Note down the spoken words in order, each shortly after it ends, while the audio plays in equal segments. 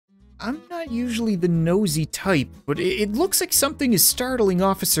I'm not usually the nosy type, but it looks like something is startling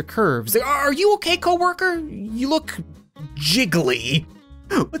Officer Curves. Are you okay, coworker? You look jiggly.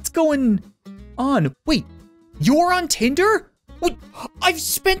 What's going on? Wait, you're on Tinder? What? I've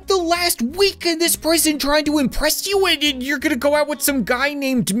spent the last week in this prison trying to impress you, and you're gonna go out with some guy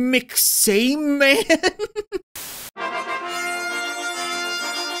named McSame Man?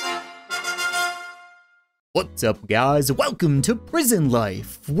 What's up, guys? Welcome to Prison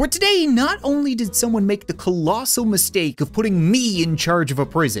Life, where today not only did someone make the colossal mistake of putting me in charge of a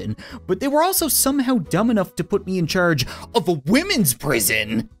prison, but they were also somehow dumb enough to put me in charge of a women's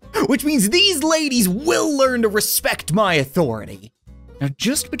prison, which means these ladies will learn to respect my authority. Now,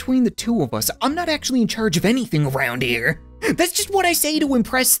 just between the two of us, I'm not actually in charge of anything around here. That's just what I say to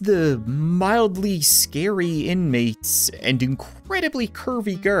impress the mildly scary inmates and incredibly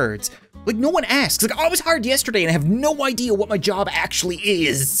curvy guards. Like, no one asks. Like, I was hired yesterday and I have no idea what my job actually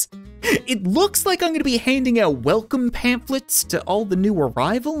is. It looks like I'm gonna be handing out welcome pamphlets to all the new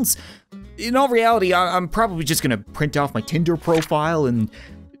arrivals. In all reality, I'm probably just gonna print off my Tinder profile and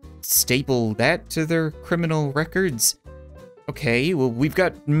staple that to their criminal records. Okay, well, we've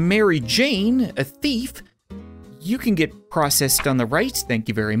got Mary Jane, a thief. You can get processed on the right, thank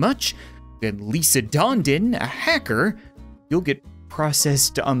you very much. Then Lisa Dondon, a hacker. You'll get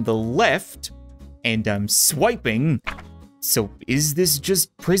processed on the left, and I'm swiping. So is this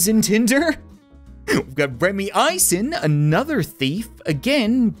just prison Tinder? We've got Remy Eisen, another thief,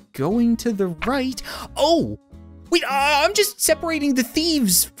 again, going to the right. Oh, wait, I'm just separating the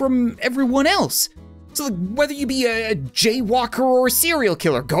thieves from everyone else. So like, whether you be a jaywalker or a serial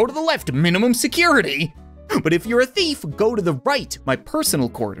killer, go to the left, minimum security. But if you're a thief, go to the right, my personal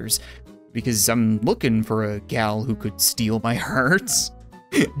quarters. Because I'm looking for a gal who could steal my hearts.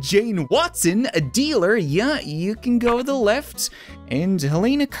 Jane Watson, a dealer, yeah, you can go to the left. And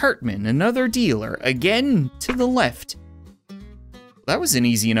Helena Cartman, another dealer, again, to the left. That was an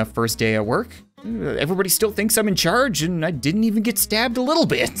easy enough first day at work. Everybody still thinks I'm in charge, and I didn't even get stabbed a little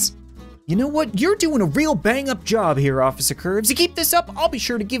bit. You know what? You're doing a real bang-up job here, Officer Curves. You keep this up, I'll be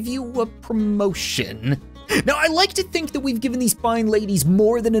sure to give you a promotion. Now, I like to think that we've given these fine ladies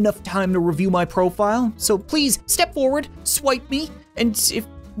more than enough time to review my profile, so please step forward, swipe me, and if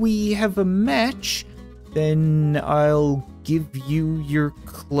we have a match, then I'll give you your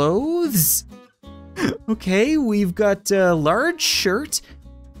clothes. Okay, we've got a large shirt,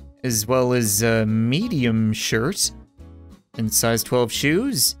 as well as a medium shirt, and size 12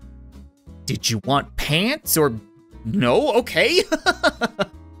 shoes. Did you want pants or no? Okay.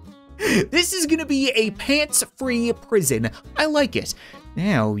 This is gonna be a pants-free prison. I like it.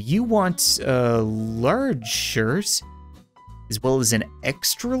 Now, you want a large shirt, as well as an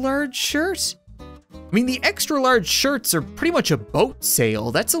extra large shirt? I mean, the extra large shirts are pretty much a boat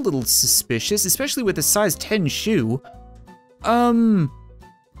sale. That's a little suspicious, especially with a size 10 shoe.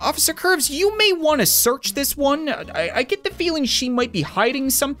 Officer Curves, you may want to search this one. I get the feeling she might be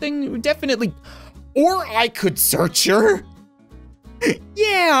hiding something, definitely. Or I could search her.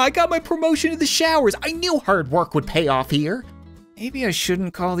 Yeah, I got my promotion to the showers. I knew hard work would pay off here. Maybe I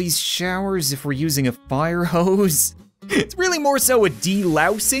shouldn't call these showers if we're using a fire hose. It's really more so a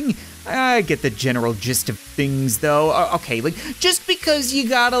delousing. I get the general gist of things though. Okay, like just because you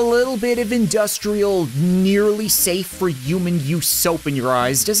got a little bit of industrial, nearly safe for human use soap in your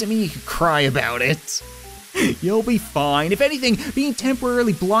eyes doesn't mean you can cry about it. You'll be fine. If anything, being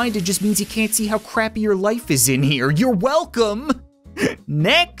temporarily blinded just means you can't see how crappy your life is in here. You're welcome.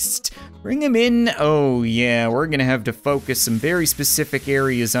 Next, bring him in. Oh yeah, we're gonna have to focus some very specific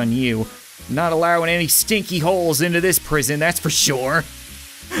areas on you. Not allowing any stinky holes into this prison, that's for sure.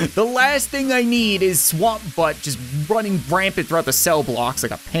 The last thing I need is Swamp Butt just running rampant throughout the cell blocks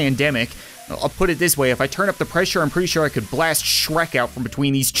like a pandemic. I'll put it this way, if I turn up the pressure, I'm pretty sure I could blast Shrek out from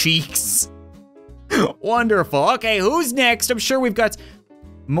between these cheeks. Wonderful. Okay, who's next? I'm sure we've got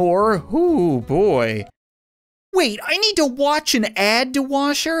more. Ooh, boy. Wait, I need to watch an ad to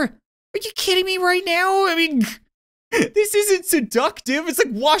wash her? Are you kidding me right now? I mean, this isn't seductive. It's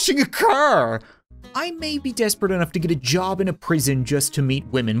like washing a car. I may be desperate enough to get a job in a prison just to meet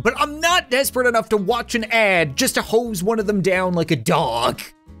women, but I'm not desperate enough to watch an ad just to hose one of them down like a dog.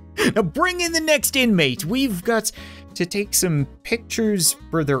 Now bring in the next inmate. We've got to take some pictures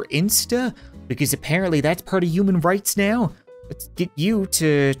for their Insta, because apparently that's part of human rights now. Let's get you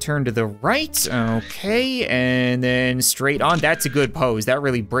to turn to the right. Okay, and then straight on. That's a good pose. That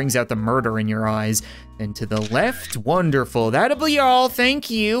really brings out the murder in your eyes. Then to the left. Wonderful. That'll be all. Thank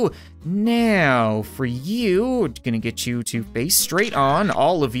you. Now, for you, gonna get you to face straight on.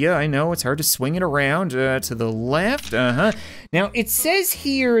 All of you. I know it's hard to swing it around. To the left. Now, it says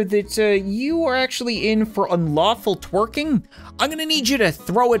here that you are actually in for unlawful twerking. I'm gonna need you to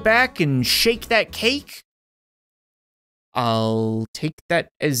throw it back and shake that cake. I'll take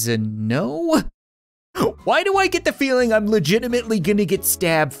that as a no. Why do I get the feeling I'm legitimately gonna get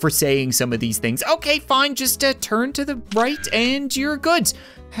stabbed for saying some of these things? Okay, fine, just turn to the right and you're good.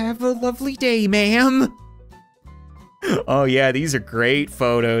 Have a lovely day, ma'am. Oh yeah, these are great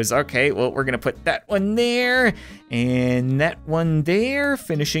photos. Okay, well, we're gonna put that one there and that one there,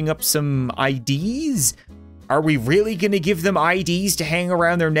 finishing up some IDs. Are we really gonna give them IDs to hang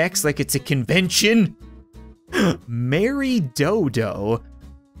around their necks like it's a convention? Mary Dodo.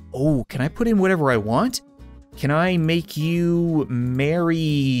 Oh, can I put in whatever I want? Can I make you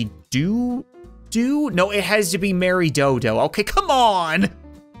Mary Do? No, it has to be Mary Dodo. Okay, come on.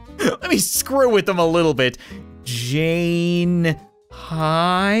 Let me screw with them a little bit. Jane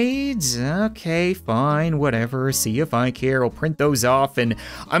Hyde. Okay, fine, whatever. See if I care. I'll print those off, and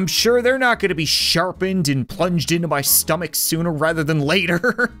I'm sure they're not gonna be sharpened and plunged into my stomach sooner rather than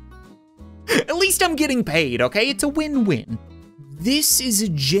later. At least I'm getting paid, okay? It's a win-win. This is a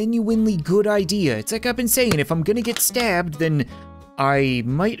genuinely good idea. It's like I've been saying, if I'm gonna get stabbed, then I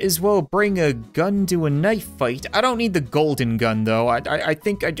might as well bring a gun to a knife fight. I don't need the golden gun, though. I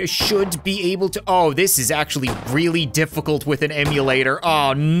think I just should be able to. Oh, this is actually really difficult with an emulator.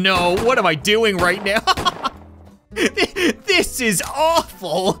 Oh, no. What am I doing right now? This is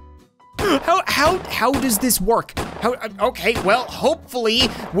awful. How does this work? Okay, well, hopefully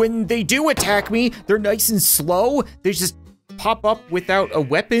when they do attack me, they're nice and slow. They just pop up without a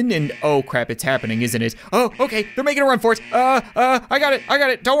weapon and, oh crap, it's happening, isn't it? Oh, okay, they're making a run for it. I got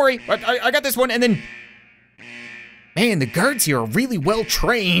it, don't worry. I got this one, and then, man, the guards here are really well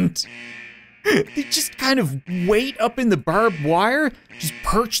trained. They just kind of wait up in the barbed wire, just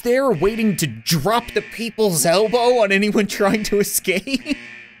perch there waiting to drop the people's elbow on anyone trying to escape.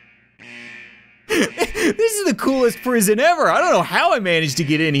 This is the coolest prison ever. I don't know how I managed to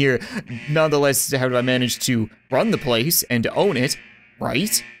get in here. Nonetheless, how do I manage to run the place and own it,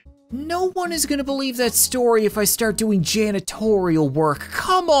 right? No one is gonna believe that story if I start doing janitorial work.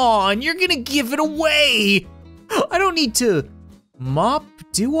 Come on, you're gonna give it away. I don't need to mop,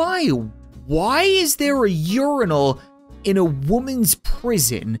 do I? Why is there a urinal in a woman's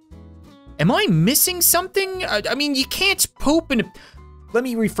prison? Am I missing something? I mean, you can't poop in a... Let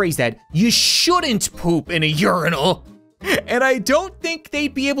me rephrase that. You shouldn't poop in a urinal. And I don't think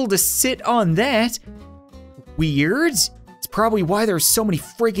they'd be able to sit on that. Weird. It's probably why there's so many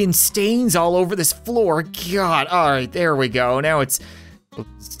friggin' stains all over this floor. God, all right, there we go. Now it's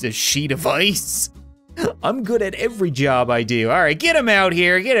a sheet of ice. I'm good at every job I do. All right, get him out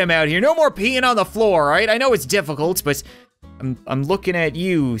here, get him out here. No more peeing on the floor, all right? I know it's difficult, but I'm looking at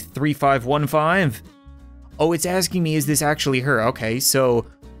you, 3515. Oh, it's asking me, is this actually her? Okay, so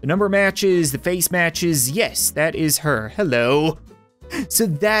the number matches, the face matches. Yes, that is her. Hello. So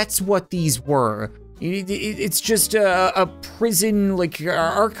that's what these were. It's just a prison, like,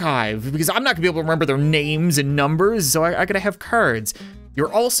 archive, because I'm not gonna be able to remember their names and numbers, so I gotta have cards.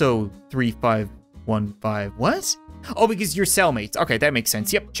 You're also 3515, what? Oh, because you're cellmates. Okay, that makes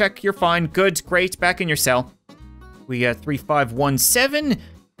sense. Yep, check, you're fine, good, great, back in your cell. We got 3517,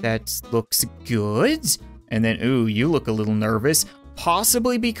 that looks good. And then, ooh, you look a little nervous,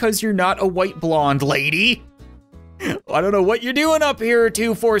 possibly because you're not a white blonde lady. I don't know what you're doing up here,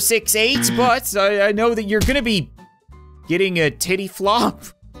 2468, but I know that you're gonna be getting a titty flop.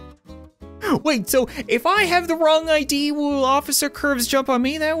 Wait, so if I have the wrong ID, will Officer Curves jump on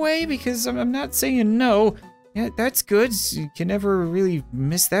me that way? Because I'm not saying no. Yeah, that's good. You can never really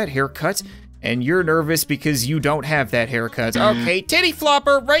miss that haircut. And you're nervous because you don't have that haircut. Okay, titty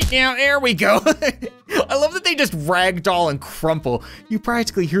flopper right now, there we go. I love that they just ragdoll and crumple. You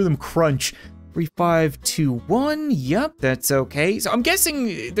practically hear them crunch. 3521, yep, that's okay. So I'm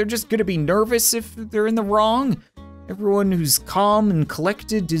guessing they're just gonna be nervous if they're in the wrong. Everyone who's calm and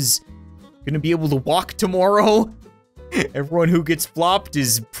collected is gonna be able to walk tomorrow. Everyone who gets flopped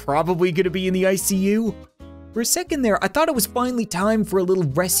is probably gonna be in the ICU. For a second there, I thought it was finally time for a little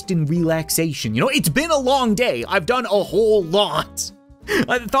rest and relaxation. You know, it's been a long day. I've done a whole lot.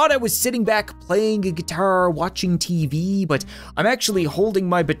 I thought I was sitting back playing a guitar, watching TV, but I'm actually holding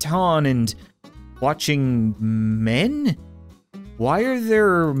my baton and watching men? why are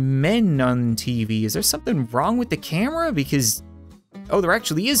there men on TV? Is there something wrong with the camera? Because, oh, there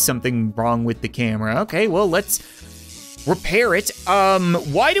actually is something wrong with the camera. Okay, well, let's repair it.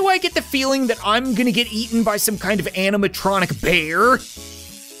 Why do I get the feeling that I'm gonna get eaten by some kind of animatronic bear?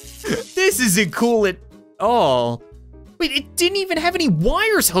 This isn't cool at all. Wait, it didn't even have any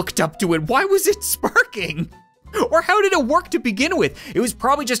wires hooked up to it. Why was it sparking? Or how did it work to begin with? It was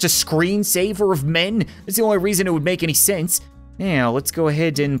probably just a screensaver of men. That's the only reason it would make any sense. Now, let's go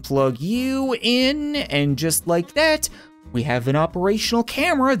ahead and plug you in, and just like that, we have an operational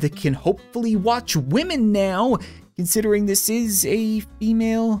camera that can hopefully watch women now, considering this is a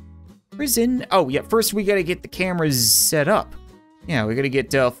female prison. Oh yeah, first we gotta get the cameras set up. Yeah, we gotta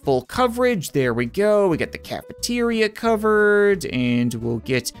get full coverage. There we go. We got the cafeteria covered, and we'll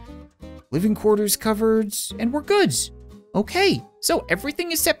get living quarters covered, and we're good. Okay, so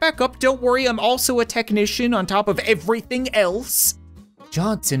everything is set back up. Don't worry, I'm also a technician on top of everything else.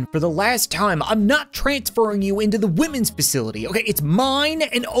 Johnson, for the last time, I'm not transferring you into the women's facility, okay? It's mine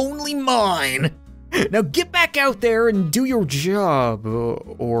and only mine. Now get back out there and do your job,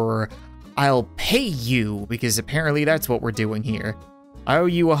 or I'll pay you, because apparently that's what we're doing here. I owe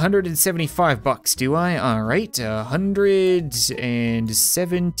you 175 bucks, do I? All right,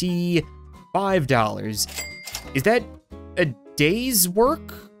 $175. Is that a day's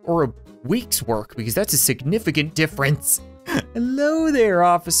work or a week's work? Because that's a significant difference. Hello there,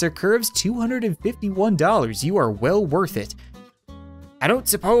 Officer Curves, $251. You are well worth it. I don't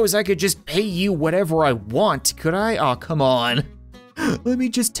suppose I could just pay you whatever I want, could I? Oh, come on. Let me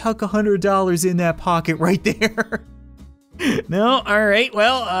just tuck $100 in that pocket right there. No, all right,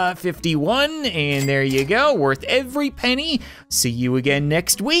 well, 51, and there you go, worth every penny. See you again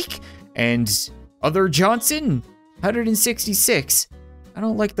next week. And other Johnson, 166. I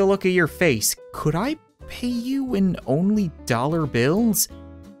don't like the look of your face. Could I pay you in only dollar bills?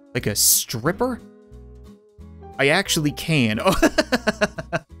 Like a stripper? I actually can.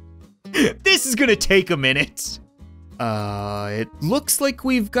 This is gonna take a minute. It looks like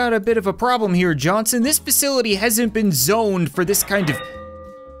we've got a bit of a problem here, Johnson. This facility hasn't been zoned for this kind of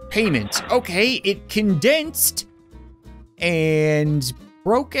payment. Okay, it condensed and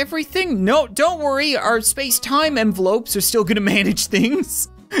broke everything. No, don't worry, our space-time envelopes are still gonna manage things.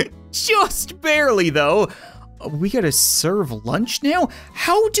 Just barely, though. We gotta serve lunch now?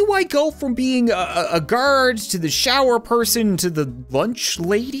 How do I go from being a guard to the shower person to the lunch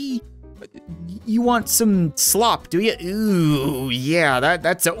lady? You want some slop, do you? Ooh, yeah,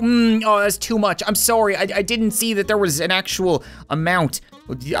 that's too much. I'm sorry, I didn't see that there was an actual amount.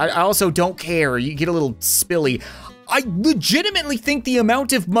 I also don't care, you get a little spilly. I legitimately think the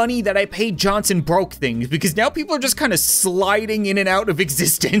amount of money that I paid Johnson broke things, because now people are just kind of sliding in and out of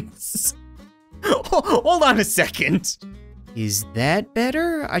existence. Hold on a second. Is that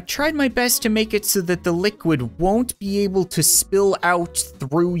better? I tried my best to make it so that the liquid won't be able to spill out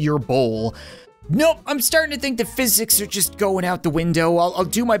through your bowl. Nope, I'm starting to think the physics are just going out the window. I'll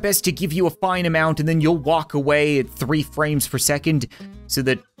do my best to give you a fine amount, and then you'll walk away at 3 frames per second so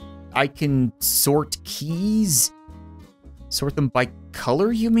that I can sort keys. Sort them by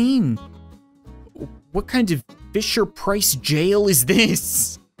color, you mean? What kind of Fisher-Price jail is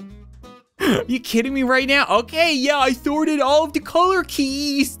this? Are you kidding me right now? Okay, yeah, I sorted all of the color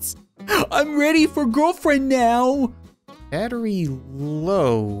keys. I'm ready for girlfriend now. Battery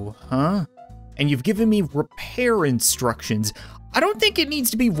low, huh? And you've given me repair instructions. I don't think it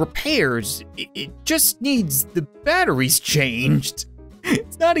needs to be repaired. It just needs the batteries changed.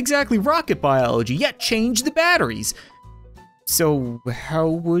 It's not exactly rocket biology. Yeah, change the batteries. So how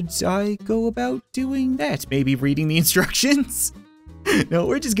would I go about doing that? Maybe reading the instructions? No,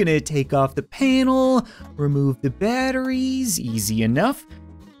 we're just gonna take off the panel, remove the batteries, easy enough.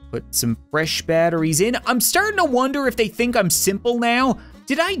 Put some fresh batteries in. I'm starting to wonder if they think I'm simple now.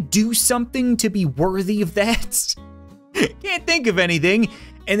 Did I do something to be worthy of that? Can't think of anything.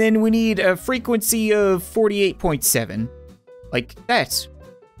 And then we need a frequency of 48.7. Like that.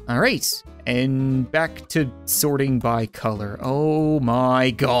 All right, and back to sorting by color. Oh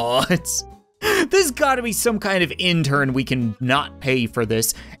my God. There's gotta be some kind of intern we can not pay for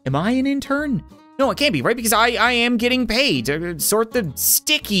this. Am I an intern? No, it can't be, right? Because I am getting paid. Sort the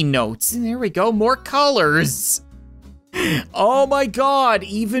sticky notes. There we go, more colors. Oh my God,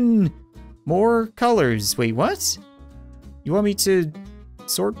 even more colors. Wait, what? You want me to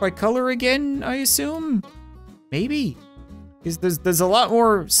sort by color again, I assume? Maybe. Because there's a lot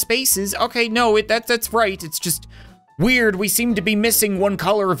more spaces. Okay, no, that's right. It's just weird. We seem to be missing one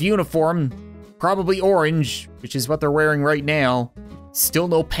color of uniform. Probably orange, which is what they're wearing right now. Still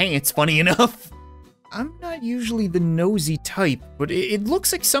no pants, funny enough. I'm not usually the nosy type, but it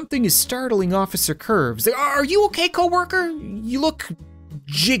looks like something is startling Officer Curves. Are you okay, coworker? You look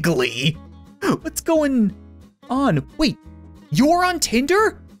jiggly. What's going on? Wait, you're on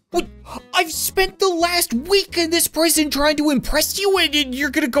Tinder? What? I've spent the last week in this prison trying to impress you, and you're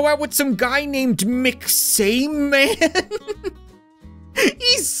gonna go out with some guy named McSame Man?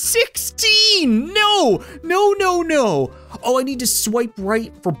 He's 16! No! Oh, I need to swipe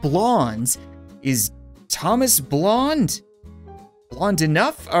right for blondes. Is Thomas blonde? Blonde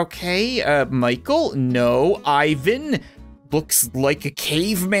enough? Okay, Michael? No. Ivan? Looks like a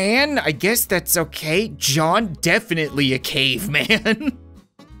caveman? I guess that's okay. John? Definitely a caveman.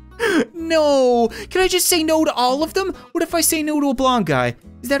 No! Can I just say no to all of them? What if I say no to a blonde guy?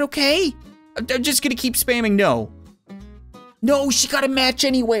 Is that okay? I'm just gonna keep spamming no. No, she got a match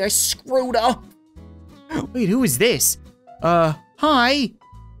anyway. I screwed up. Wait, who is this? Hi.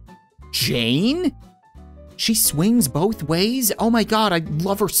 Jane? She swings both ways? Oh my god, I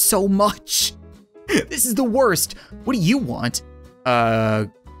love her so much. This is the worst. What do you want?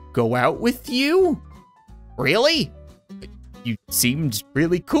 Go out with you? Really? You seemed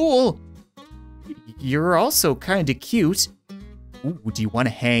really cool. You're also kinda cute. Ooh, do you wanna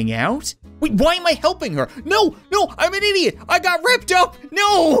hang out? Wait, why am I helping her? No, I'm an idiot. I got ripped up.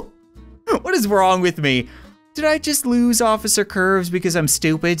 No. What is wrong with me? Did I just lose Officer Curves because I'm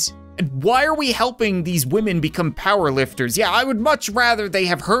stupid? And why are we helping these women become powerlifters? Yeah, I would much rather they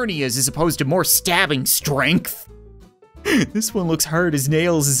have hernias as opposed to more stabbing strength. This one looks hard as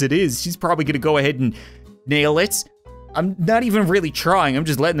nails as it is. She's probably gonna go ahead and nail it. I'm not even really trying. I'm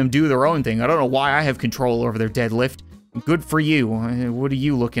just letting them do their own thing. I don't know why I have control over their deadlift. Good for you. What are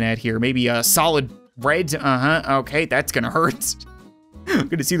you looking at here? Maybe a solid red? Okay, that's gonna hurt. I'm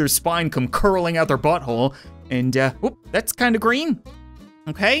gonna see their spine come curling out their butthole. And, whoop, that's kinda green.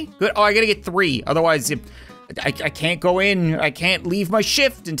 Okay, good. Oh, I gotta get 3. Otherwise, I can't go in. I can't leave my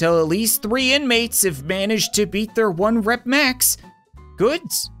shift until at least 3 inmates have managed to beat their 1 rep max. Good.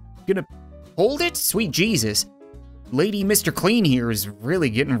 Gonna hold it? Sweet Jesus. Lady Mr. Clean here is really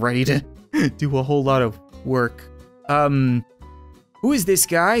getting ready to do a whole lot of work. Who is this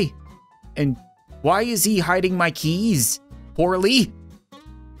guy? And why is he hiding my keys? Poorly?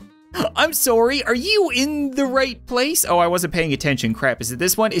 I'm sorry, are you in the right place? Oh, I wasn't paying attention. Crap, is it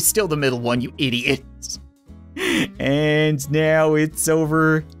this one? It's still the middle one, you idiot. And now it's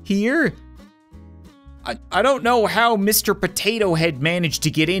over here. I don't know how Mr. Potato Head managed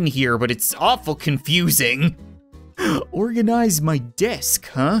to get in here, but it's awful confusing. Organize my desk,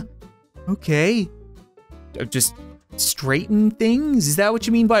 huh? Okay. Just straighten things? Is that what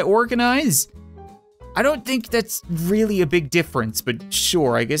you mean by organize? I don't think that's really a big difference, but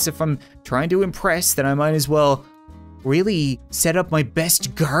sure, I guess if I'm trying to impress, then I might as well really set up my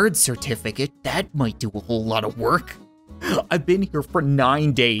best guard certificate. That might do a whole lot of work. I've been here for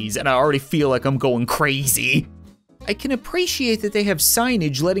 9 days and I already feel like I'm going crazy. I can appreciate that they have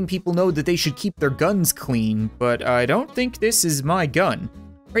signage letting people know that they should keep their guns clean, but I don't think this is my gun.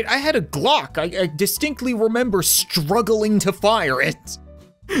 Right, I had a Glock. I distinctly remember struggling to fire it.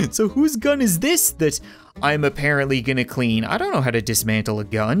 So whose gun is this that I'm apparently gonna clean? I don't know how to dismantle a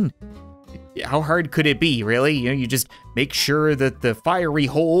gun. How hard could it be, really? You know, you just make sure that the fiery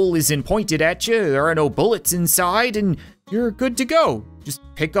hole isn't pointed at you, there are no bullets inside, and you're good to go. Just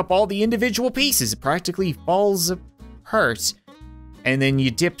pick up all the individual pieces. It practically falls apart. And then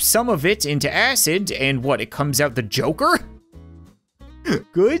you dip some of it into acid, and what, it comes out the Joker?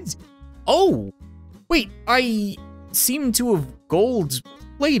 Good. Oh, wait, I seem to have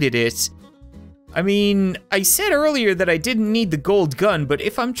gold-plated it. I mean, I said earlier that I didn't need the gold gun, but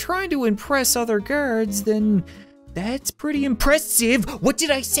if I'm trying to impress other guards, then that's pretty impressive. What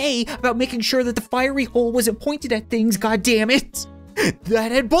did I say about making sure that the fiery hole wasn't pointed at things, goddammit?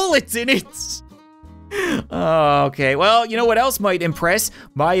 That had bullets in it. Okay, well, you know what else might impress?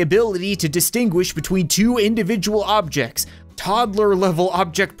 My ability to distinguish between 2 individual objects. Toddler-level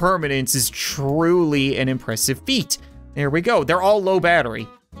object permanence is truly an impressive feat. There we go, they're all low battery.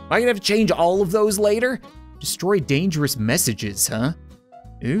 Am I gonna have to change all of those later? Destroy dangerous messages, huh?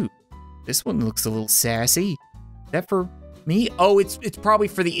 Ooh, this one looks a little sassy. Is that for me? Oh, it's probably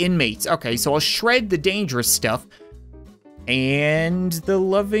for the inmates. Okay, so I'll shred the dangerous stuff. And the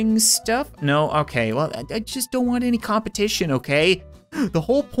loving stuff? No, okay, well, I just don't want any competition, okay? The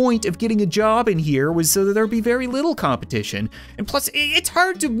whole point of getting a job in here was so that there'd be very little competition. And plus, it's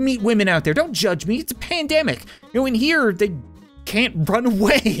hard to meet women out there. Don't judge me, it's a pandemic. You know, in here, they can't run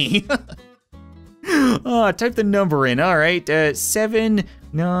away. Type the number in, all right.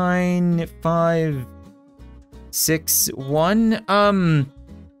 79561.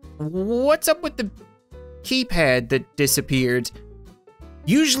 What's up with the keypad that disappeared.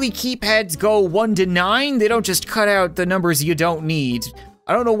 Usually keypads go 1 to 9. They don't just cut out the numbers you don't need.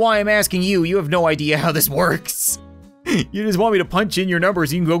 I don't know why I'm asking you. You have no idea how this works. You just want me to punch in your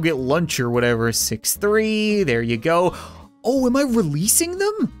numbers. You can go get lunch or whatever. 6-3, there you go. Oh, am I releasing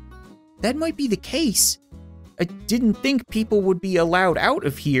them? That might be the case. I didn't think people would be allowed out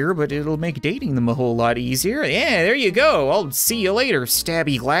of here, but it'll make dating them a whole lot easier. Yeah, there you go. I'll see you later,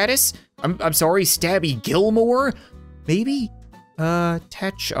 Stabby Gladys. I'm sorry, Stabby Gilmore? Maybe?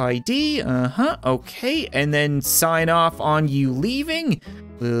 Touch ID, okay. And then sign off on you leaving.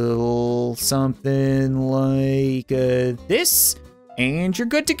 Little something like this, and you're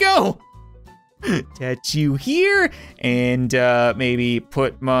good to go. Touch you here, and maybe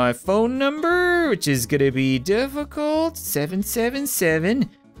put my phone number, which is gonna be difficult.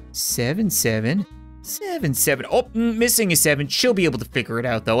 777-7777. Oh, missing a 7. She'll be able to figure it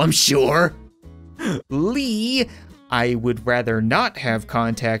out though, I'm sure. Lee, I would rather not have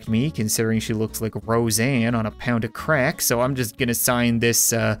contact me, considering she looks like Roseanne on a pound of crack, so I'm just gonna sign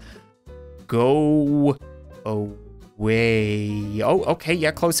this, go away. Oh, okay, yeah,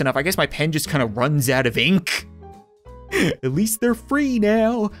 close enough. I guess my pen just kind of runs out of ink. At least they're free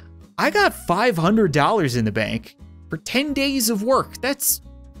now. I got $500 in the bank for 10 days of work. That's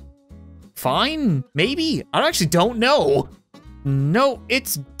fine, maybe? I actually don't know. No,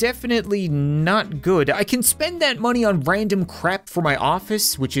 it's definitely not good. I can spend that money on random crap for my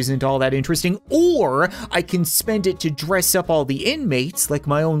office, which isn't all that interesting, or I can spend it to dress up all the inmates like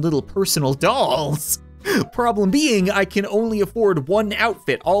my own little personal dolls. Problem being, I can only afford one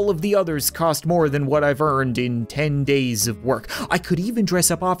outfit. All of the others cost more than what I've earned in 10 days of work. I could even dress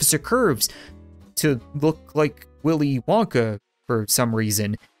up Officer Curves to look like Willy Wonka for some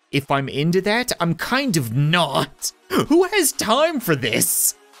reason. If I'm into that, I'm kind of not. Who has time for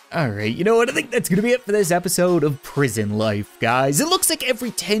this? All right, you know what? I think that's gonna be it for this episode of Prison Life, guys. It looks like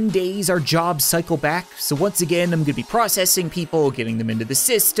every 10 days our jobs cycle back. So once again, I'm gonna be processing people, getting them into the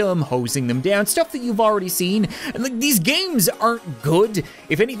system, hosing them down, stuff that you've already seen. And like, these games aren't good.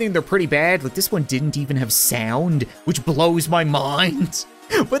 If anything, they're pretty bad. Like, this one didn't even have sound, which blows my mind.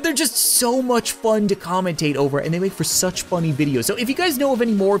 But they're just so much fun to commentate over, and they make for such funny videos. So if you guys know of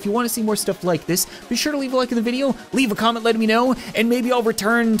any more, if you want to see more stuff like this, be sure to leave a like in the video, leave a comment letting me know, and maybe I'll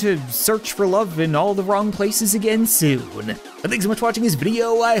return to search for love in all the wrong places again soon. But thanks so much for watching this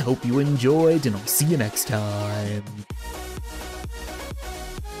video. I hope you enjoyed, and I'll see you next time.